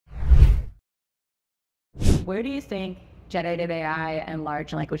Where do you think generative AI and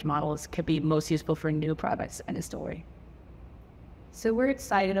large language models could be most useful for new products and Dstillery? So we're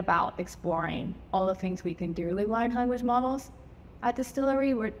excited about exploring all the things we can do with large language models. At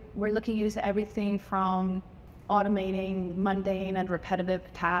Dstillery, we're looking into everything from automating mundane and repetitive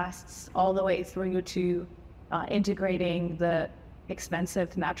tasks all the way through to integrating the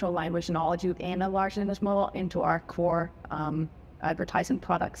expensive natural language knowledge within a large language model into our core advertising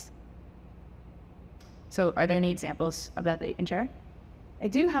products. So are there any examples of that you can share? I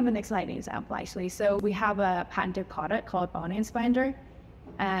do have an exciting example, actually. So we have a patented product called Audience Finder.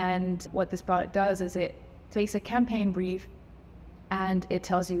 And what this product does is it takes a campaign brief and it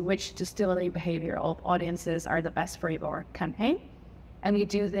tells you which distillery behavioral audiences are the best for your campaign. And we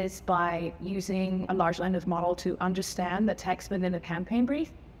do this by using a large language model to understand the text within the campaign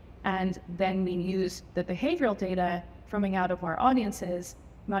brief. And then we use the behavioral data coming out of our audiences,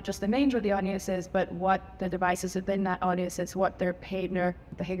 not just the names of the audiences, but what the devices within that audience is, what their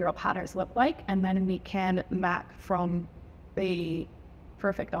behavioral patterns look like. And then we can map from the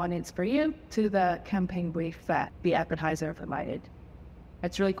perfect audience for you to the campaign brief that the advertiser provided.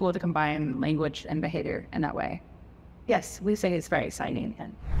 It's really cool to combine language and behavior in that way. Yes, we say it's very exciting.